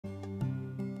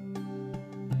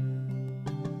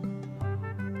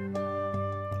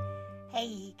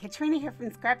Katrina here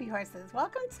from Scrappy Horses.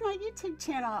 Welcome to my YouTube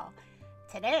channel.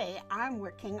 Today I'm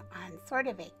working on sort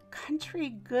of a country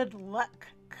good luck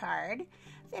card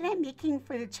that I'm making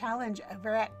for the challenge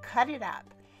over at Cut It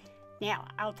Up. Now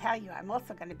I'll tell you, I'm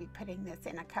also going to be putting this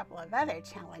in a couple of other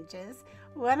challenges,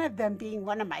 one of them being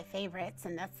one of my favorites,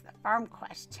 and that's the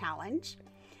FarmQuest challenge,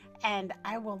 and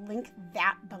I will link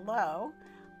that below.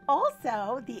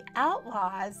 Also, the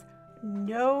Outlaws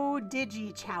No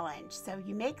Digi challenge. So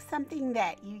you make something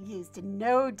that you used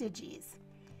no digis.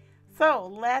 So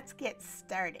let's get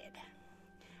started.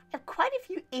 I have quite a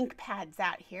few ink pads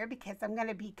out here because I'm going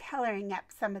to be coloring up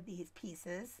some of these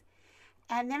pieces.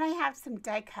 And then I have some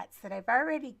die cuts that I've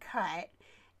already cut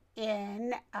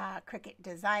in Cricut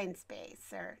Design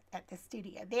Space, or at the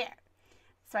studio there.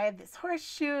 So I have this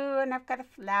horseshoe, and I've got a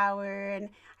flower, and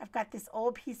I've got this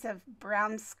old piece of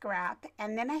brown scrap,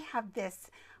 and then I have this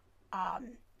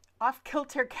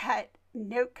off-kilter cut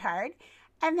note card,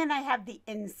 and then I have the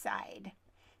inside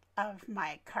of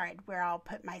my card where I'll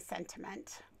put my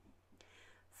sentiment.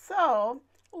 So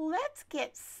let's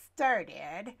get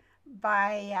started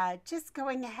by just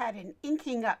going ahead and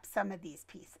inking up some of these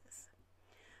pieces.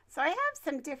 So I have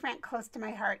some different close to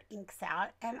my heart inks out,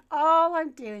 and all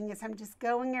I'm doing is I'm just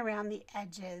going around the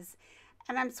edges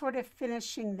and I'm sort of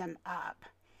finishing them up.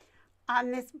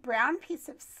 On this brown piece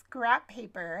of scrap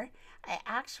paper, I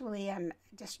actually am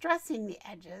distressing the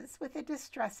edges with a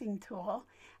distressing tool,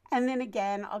 and then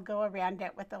again I'll go around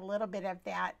it with a little bit of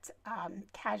that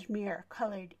cashmere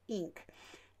colored ink.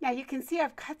 Now you can see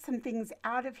I've cut some things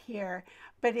out of here,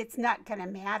 but it's not going to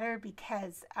matter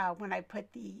because when I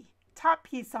put the top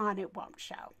piece on, it won't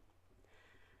show.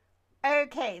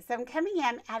 Okay, so I'm coming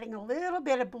in, adding a little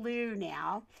bit of blue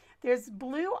now. There's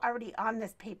blue already on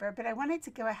this paper, but I wanted to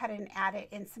go ahead and add it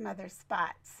in some other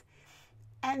spots.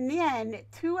 And then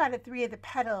 2 out of 3 of the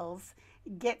petals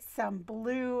get some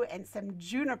blue and some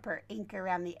juniper ink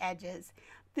around the edges.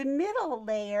 The middle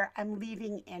layer I'm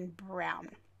leaving in brown.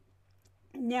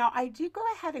 Now I do go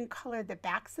ahead and color the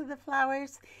backs of the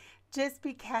flowers just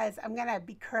because I'm going to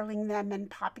be curling them and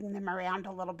popping them around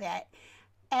a little bit.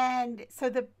 And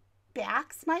so the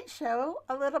backs might show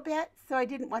a little bit, so I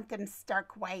didn't want them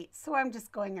stark white, so I'm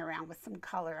just going around with some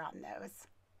color on those.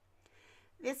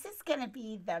 This is going to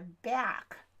be the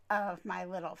back of my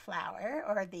little flower,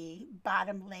 or the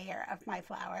bottom layer of my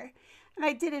flower, and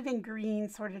I did it in green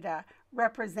sort of to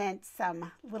represent some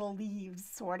little leaves,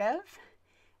 sort of.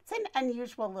 It's an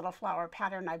unusual little flower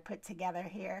pattern I put together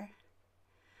here.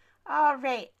 All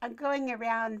right, I'm going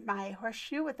around my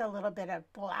horseshoe with a little bit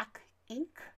of black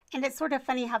ink. And it's sort of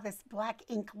funny how this black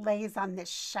ink lays on this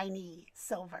shiny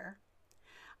silver.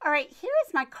 All right, here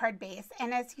is my card base.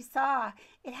 And as you saw,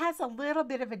 it has a little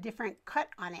bit of a different cut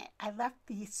on it. I left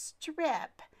the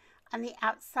strip on the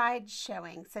outside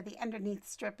showing, so the underneath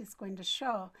strip is going to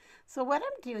show. So what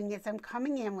I'm doing is I'm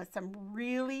coming in with some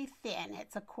really thin,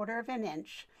 it's 1/4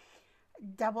 inch,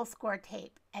 double score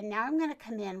tape. And now I'm going to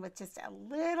come in with just a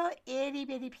little itty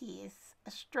bitty piece,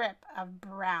 a strip of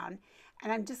brown.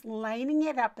 And I'm just lining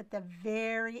it up at the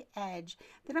very edge.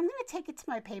 Then I'm going to take it to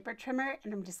my paper trimmer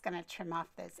and I'm just going to trim off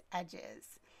those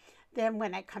edges. Then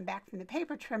when I come back from the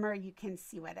paper trimmer, you can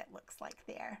see what it looks like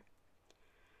there.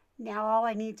 Now all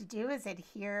I need to do is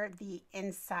adhere the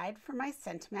inside for my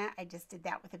sentiment. I just did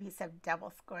that with a piece of double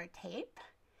score tape.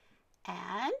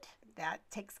 And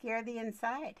that takes care of the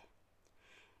inside.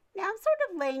 Now I'm sort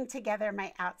of laying together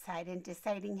my outside and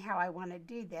deciding how I want to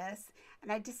do this. And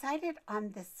I decided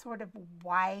on this sort of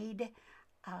wide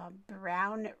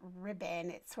brown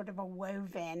ribbon. It's sort of a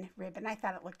woven ribbon. I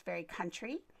thought it looked very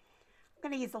country. I'm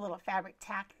going to use a little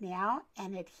Fabri-Tac now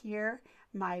and adhere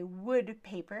my wood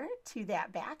paper to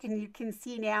that back. And you can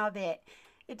see now that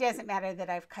it doesn't matter that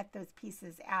I've cut those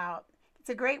pieces out. It's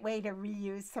a great way to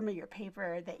reuse some of your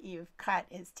paper that you've cut,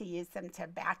 is to use them to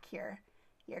back your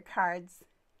cards.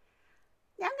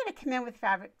 Now I'm going to come in with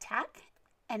Fabri-Tac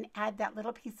and add that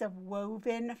little piece of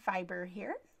woven fiber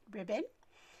here, ribbon.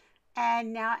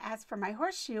 And now as for my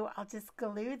horseshoe, I'll just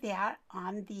glue that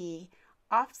on the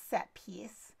offset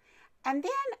piece. And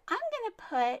then I'm going to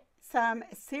put some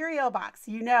cereal box.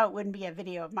 You know it wouldn't be a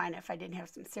video of mine if I didn't have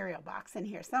some cereal box in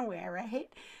here somewhere,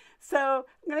 right? So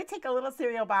I'm going to take a little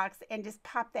cereal box and just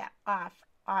pop that off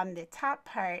on the top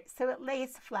part so it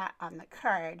lays flat on the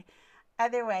card.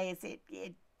 Otherwise,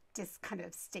 it just kind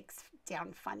of sticks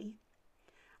down funny.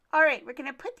 All right, we're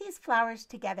going to put these flowers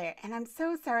together, and I'm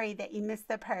so sorry that you missed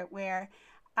the part where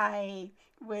I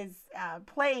was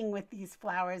playing with these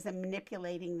flowers and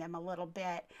manipulating them a little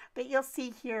bit, but you'll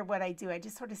see here what I do. I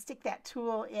just sort of stick that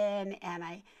tool in, and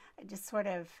I just sort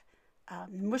of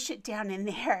mush it down in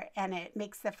there, and it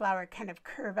makes the flower kind of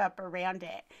curve up around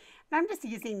it. And I'm just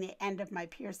using the end of my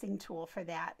piercing tool for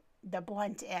that, the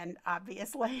blunt end,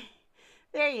 obviously.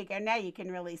 There you go. Now you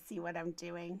can really see what I'm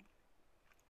doing.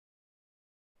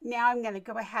 Now I'm going to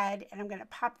go ahead and I'm going to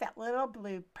pop that little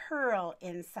blue pearl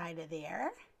inside of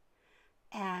there.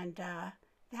 And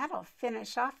that'll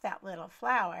finish off that little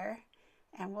flower.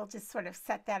 And we'll just sort of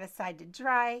set that aside to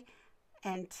dry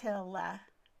until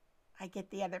I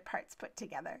get the other parts put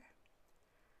together.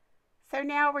 So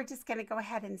now we're just going to go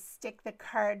ahead and stick the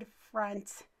card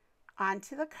front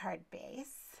onto the card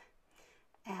base.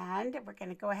 And we're going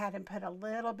to go ahead and put a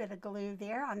little bit of glue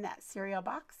there on that cereal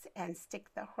box and stick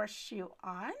the horseshoe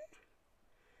on.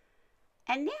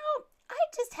 And now I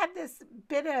just had this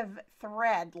bit of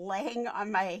thread laying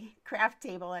on my craft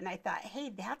table, and I thought,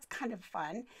 hey, that's kind of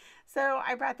fun. So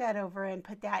I brought that over and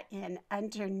put that in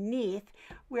underneath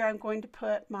where I'm going to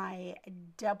put my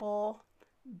double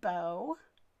bow.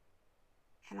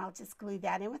 And I'll just glue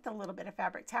that in with a little bit of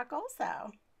Fabri-Tac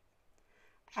also.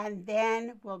 And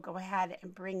then we'll go ahead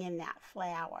and bring in that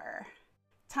flower.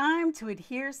 Time to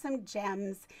adhere some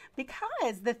gems,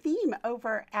 because the theme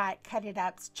over at Cut It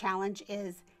Up's challenge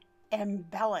is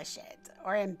embellish it,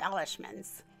 or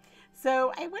embellishments.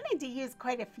 So I wanted to use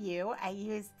quite a few. I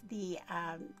used the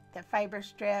fiber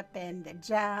strip and the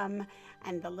gem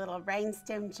and the little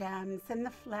rhinestone gems and the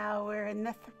flower and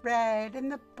the thread and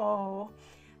the bow.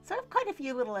 So I have quite a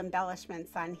few little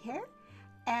embellishments on here.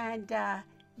 And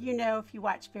you know, if you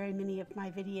watch very many of my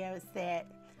videos, that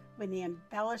when the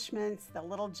embellishments, the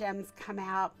little gems come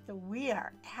out, we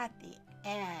are at the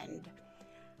end.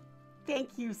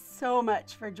 Thank you so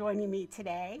much for joining me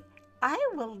today. I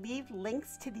will leave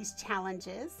links to these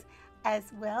challenges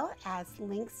as well as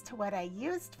links to what I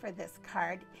used for this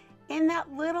card in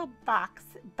that little box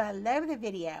below the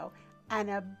video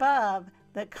and above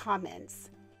the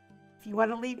comments. If you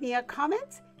want to leave me a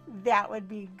comment, that would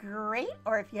be great.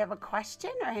 Or if you have a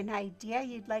question or an idea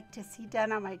you'd like to see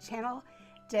done on my channel,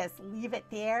 just leave it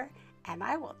there and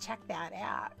I will check that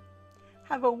out.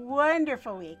 Have a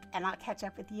wonderful week, and I'll catch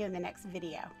up with you in the next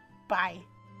video. Bye.